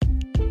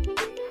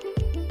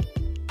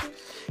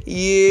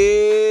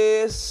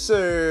Yes,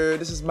 sir.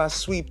 This is my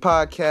sweet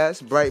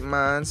podcast, Bright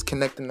Minds,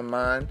 Connecting the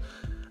Mind,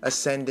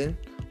 Ascending.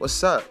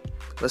 What's up?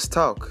 Let's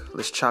talk.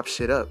 Let's chop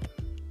shit up.